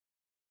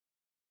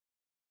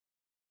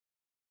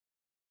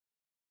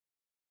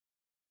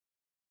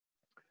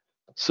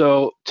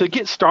So to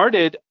get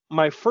started,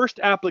 my first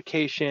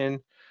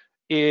application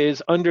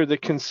is under the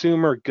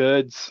consumer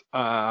goods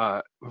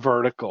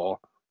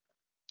vertical.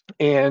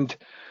 And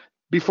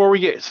before we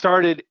get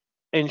started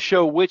and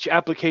show which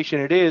application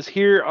it is,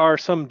 here are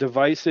some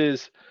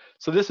devices.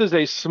 So this is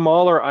a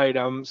smaller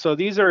item. So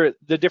these are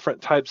the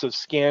different types of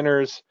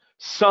scanners.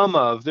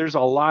 There's a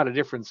lot of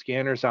different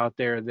scanners out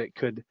there that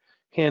could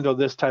handle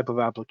this type of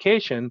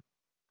application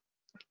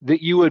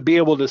that you would be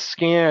able to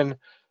scan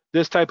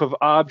this type of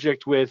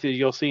object with,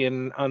 you'll see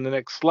on the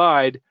next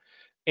slide,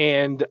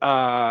 and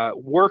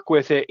work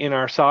with it in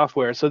our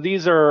software. So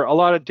these are a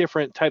lot of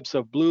different types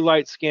of blue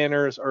light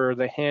scanners or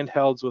the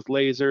handhelds with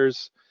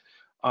lasers.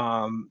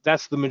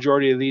 That's the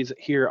majority of these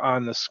here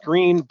on the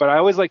screen, but I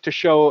always like to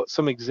show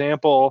some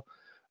examples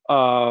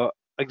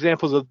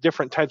of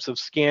different types of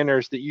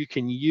scanners that you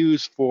can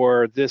use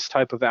for this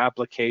type of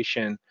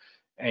application.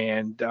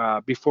 And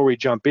before we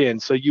jump in,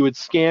 so you would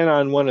scan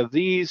on one of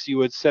these, you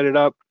would set it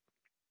up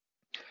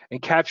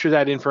and capture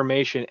that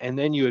information, and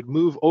then you would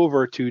move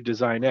over to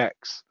Design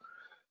X.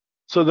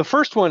 So the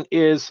first one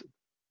is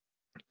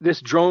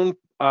this drone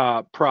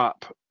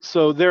prop.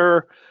 So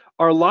there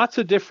are lots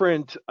of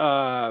different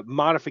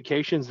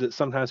modifications that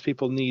sometimes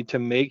people need to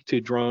make to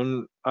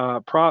drone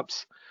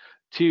props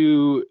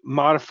to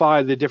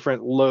modify the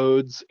different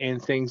loads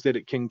and things that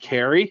it can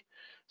carry.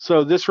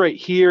 So this right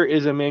here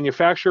is a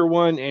manufacturer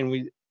one, and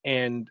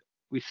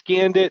we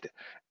scanned it,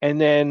 and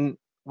then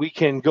we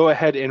can go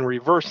ahead and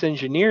reverse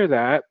engineer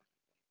that.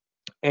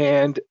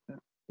 And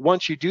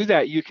once you do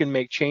that, you can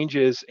make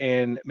changes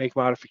and make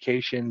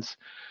modifications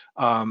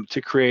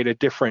to create a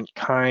different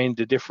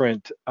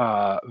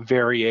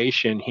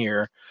variation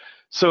here.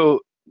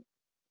 So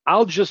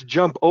I'll just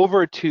jump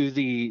over to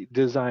the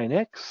Design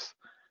X,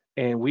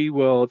 and we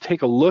will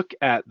take a look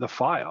at the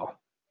file.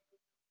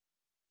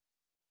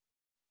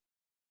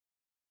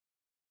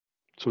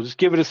 So we'll just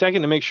give it a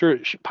second to make sure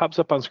it pops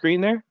up on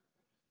screen there.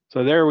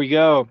 So there we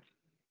go.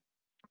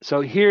 So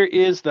here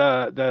is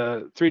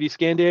the 3D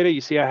scan data.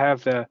 You see I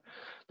have the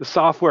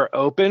software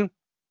open.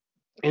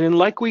 And then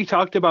like we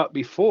talked about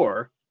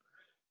before,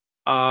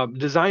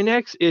 Design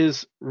X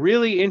is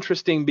really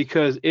interesting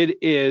because it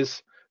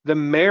is the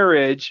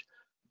marriage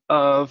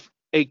of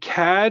a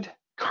CAD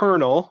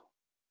kernel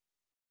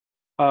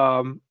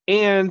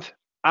and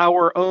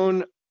our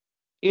own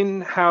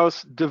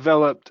in-house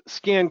developed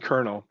scan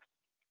kernel.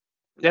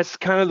 That's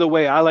kind of the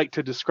way I like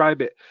to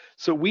describe it.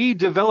 So we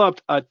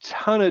developed a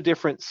ton of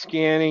different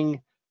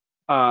scanning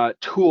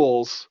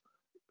tools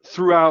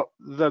throughout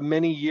the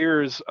many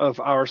years of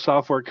our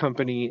software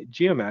company,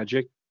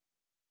 Geomagic.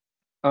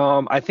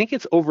 I think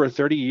it's over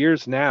 30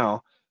 years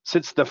now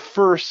since the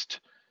first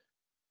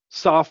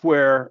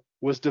software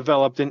was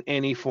developed in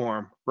any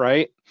form,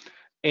 right?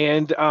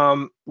 And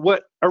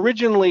what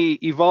originally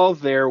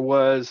evolved there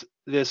was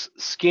this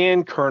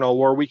scan kernel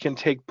where we can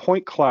take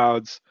point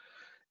clouds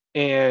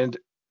and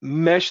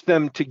mesh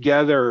them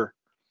together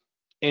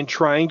and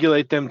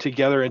triangulate them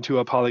together into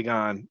a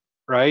polygon,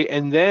 right?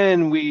 And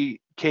then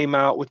we came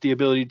out with the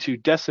ability to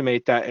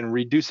decimate that and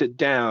reduce it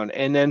down.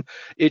 And then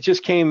it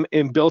just came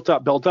and built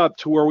up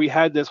to where we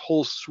had this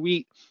whole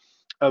suite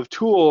of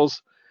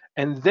tools.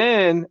 And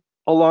then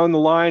along the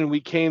line,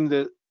 we came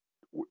to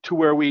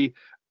where we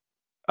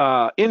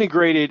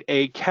integrated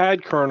a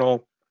CAD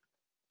kernel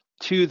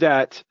to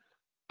that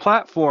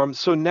platform.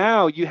 So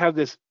now you have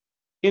this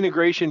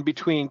integration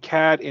between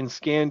CAD and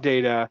scan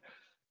data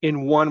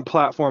in one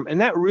platform.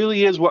 And that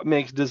really is what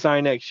makes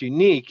Design X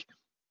unique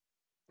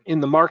in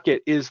the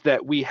market, is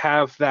that we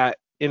have that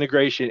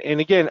integration. And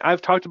again,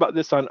 I've talked about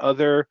this on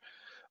other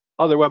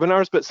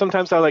webinars, but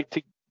sometimes I like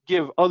to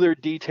give other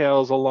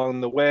details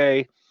along the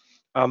way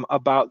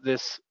about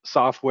this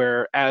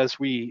software as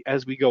we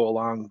go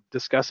along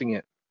discussing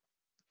it.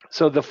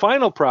 So the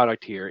final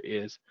product here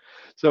is,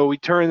 so we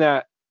turn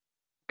that,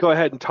 go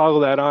ahead and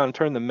toggle that on,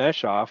 turn the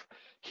mesh off.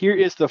 Here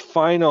is the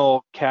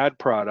final CAD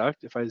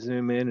product. If I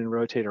zoom in and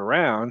rotate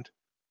around,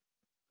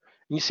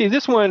 you see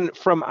this one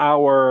from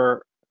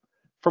our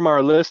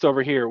list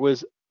over here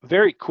was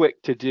very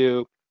quick to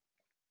do.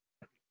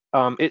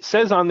 It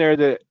says on there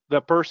that the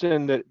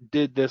person that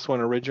did this one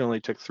originally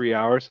took 3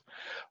 hours.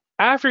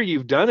 After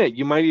you've done it,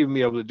 you might even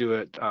be able to do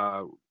it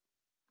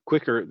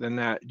quicker than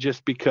that,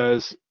 just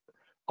because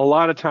a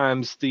lot of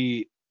times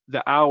the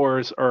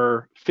hours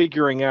are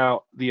figuring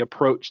out the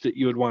approach that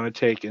you would want to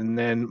take and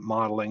then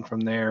modeling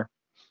from there.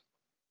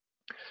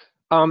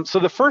 So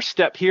the first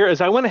step here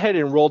is I went ahead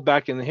and rolled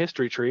back in the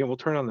history tree, and we'll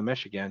turn on the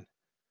mesh again.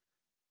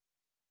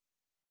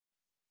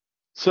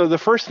 So the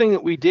first thing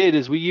that we did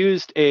is we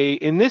used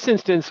in this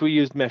instance, we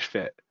used mesh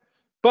fit,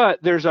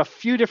 but there's a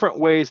few different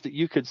ways that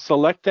you could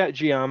select that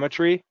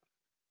geometry.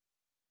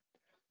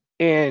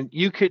 And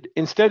you could,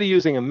 instead of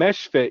using a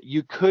mesh fit,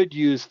 you could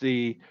use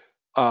the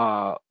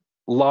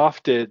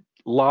loft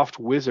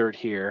wizard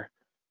here,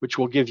 which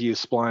will give you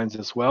splines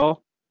as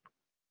well.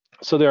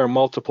 So there are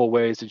multiple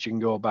ways that you can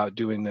go about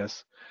doing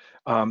this.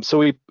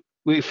 So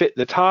we fit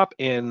the top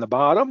and the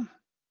bottom,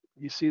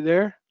 you see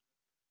there.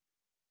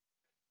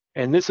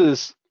 And this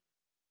is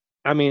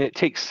I mean, it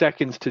takes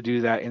seconds to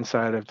do that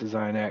inside of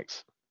Design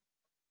X.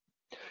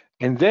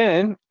 And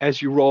then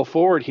as you roll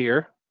forward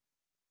here,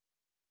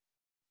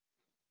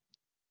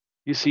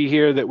 you see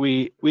here that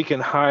we can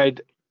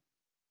hide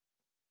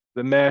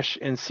the mesh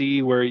and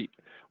see where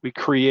we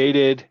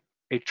created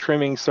a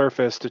trimming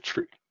surface to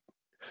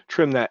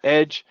trim that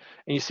edge.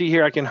 And you see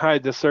here I can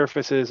hide the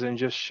surfaces and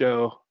just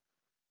show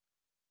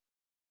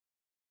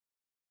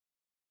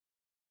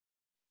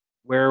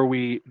where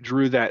we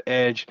drew that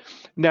edge.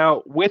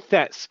 Now with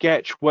that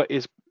sketch, what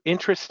is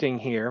interesting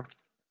here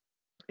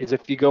is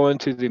if you go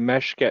into the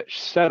mesh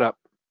sketch setup,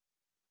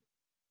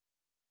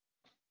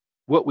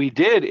 what we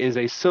did is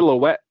a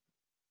silhouette,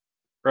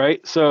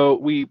 right? So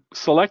we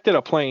selected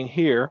a plane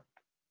here,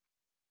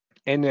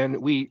 and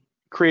then we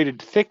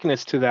created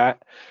thickness to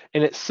that,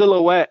 and it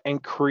silhouette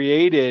and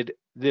created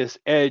this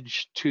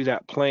edge to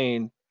that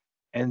plane.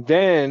 And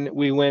then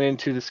we went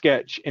into the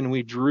sketch and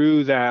we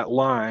drew that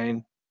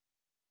line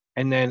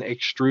and then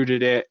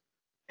extruded it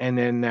and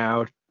then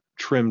now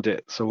trimmed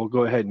it. So we'll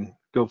go ahead and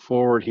go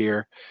forward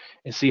here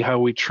and see how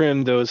we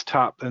trim those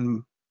top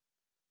and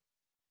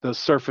those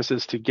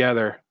surfaces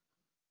together.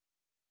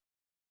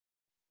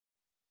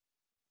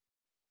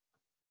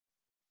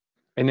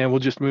 And then we'll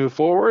just move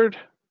forward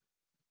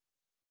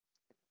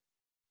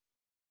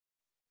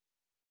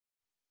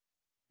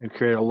and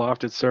create a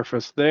lofted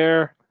surface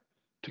there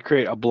to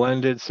create a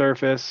blended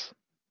surface,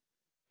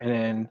 and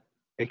then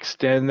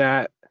extend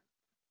that.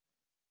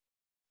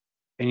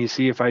 And you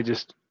see if I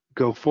just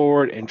go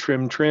forward and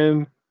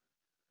trim,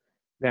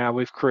 now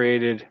we've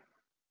created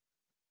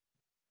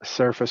a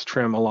surface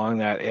trim along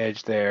that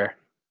edge there.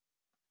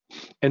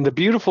 And the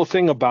beautiful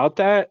thing about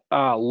that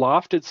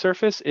lofted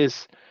surface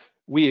is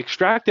we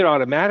extract it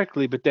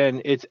automatically, but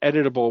then it's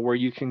editable where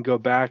you can go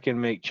back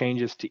and make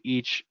changes to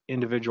each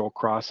individual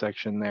cross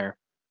section there.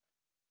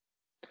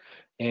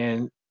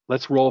 And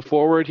let's roll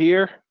forward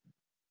here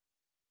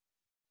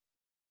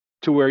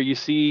to where you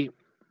see,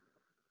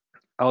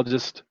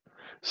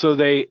 so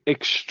they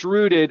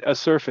extruded a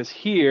surface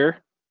here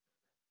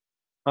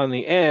on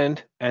the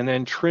end and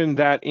then trim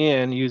that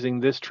in using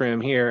this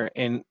trim here.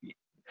 And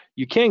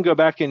you can go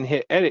back and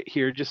hit edit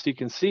here just so you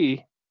can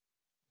see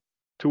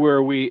to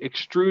where we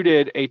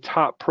extruded a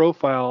top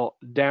profile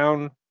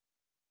down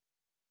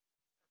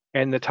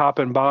and the top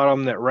and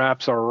bottom that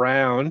wraps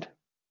around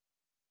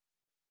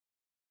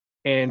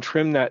and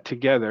trim that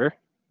together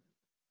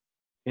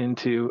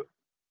into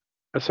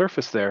a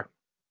surface there.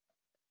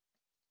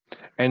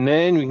 And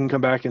then we can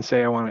come back and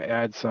say I want to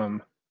add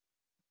some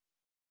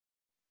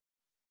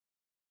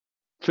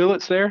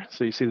fillets there.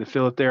 So you see the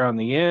fillet there on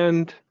the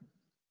end.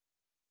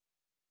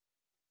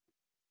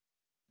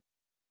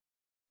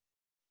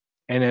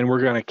 And then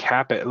we're going to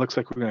cap it. It looks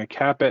like we're going to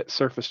cap it,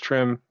 surface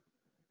trim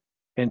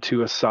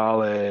into a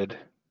solid.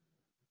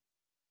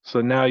 So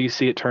now you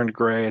see it turned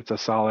gray. It's a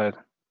solid.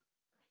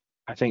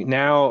 I think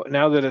now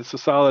that it's a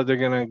solid, they're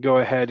going to go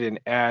ahead and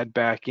add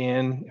back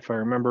in, if I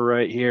remember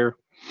right here,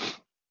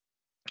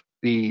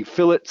 the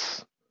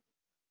fillets.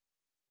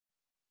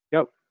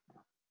 Yep.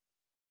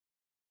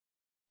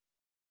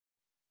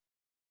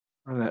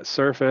 On that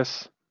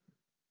surface.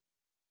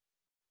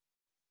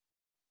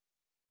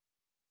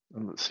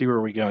 And let's see where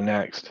we go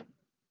next.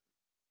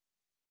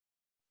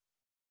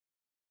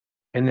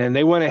 And then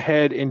they went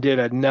ahead and did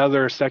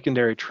another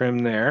secondary trim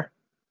there.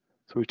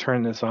 So we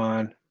turn this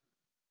on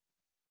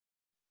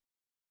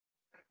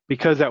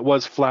because that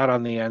was flat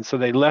on the end. So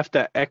they left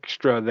that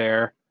extra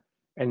there,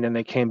 and then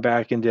they came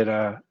back and did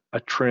a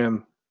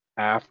trim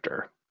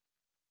after.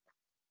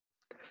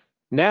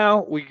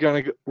 Now we're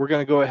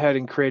gonna go ahead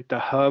and create the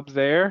hub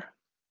there.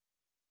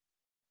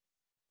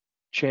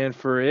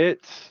 Chamfer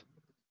it,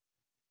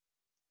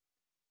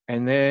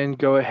 and then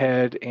go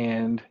ahead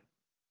and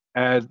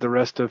add the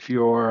rest of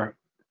your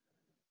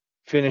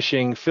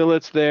finishing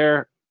fillets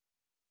there,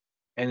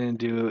 and then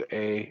do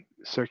a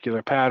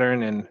circular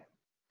pattern and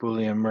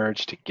Boolean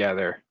merge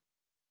together.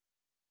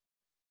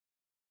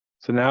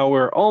 So now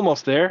we're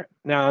almost there.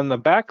 Now on the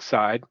back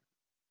side,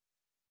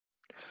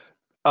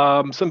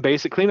 some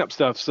basic cleanup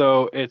stuff.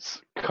 So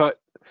it's cut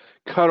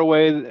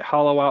away,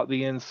 hollow out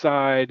the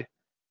inside,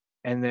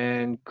 and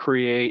then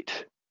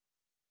create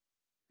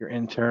your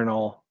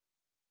internal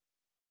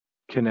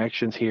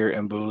connections here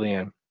in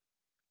Boolean.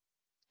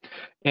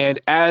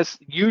 And as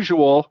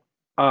usual,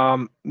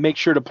 make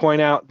sure to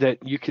point out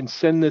that you can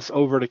send this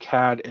over to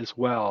CAD as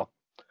well.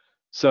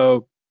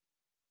 So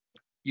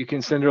you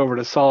can send it over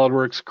to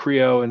SolidWorks,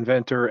 Creo,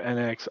 Inventor,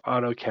 NX,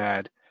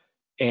 AutoCAD.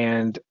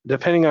 And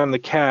depending on the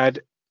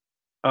CAD,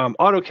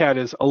 AutoCAD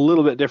is a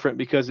little bit different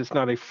because it's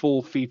not a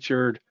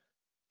full-featured,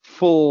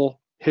 full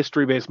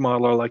history-based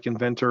modeler like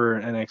Inventor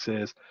or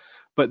NX is.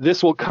 But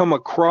this will come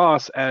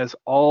across as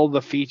all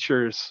the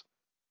features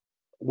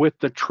with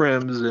the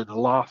trims and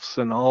lofts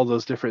and all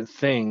those different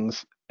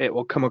things. It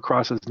will come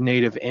across as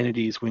native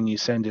entities when you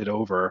send it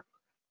over.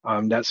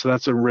 So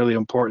that's a really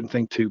important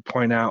thing to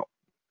point out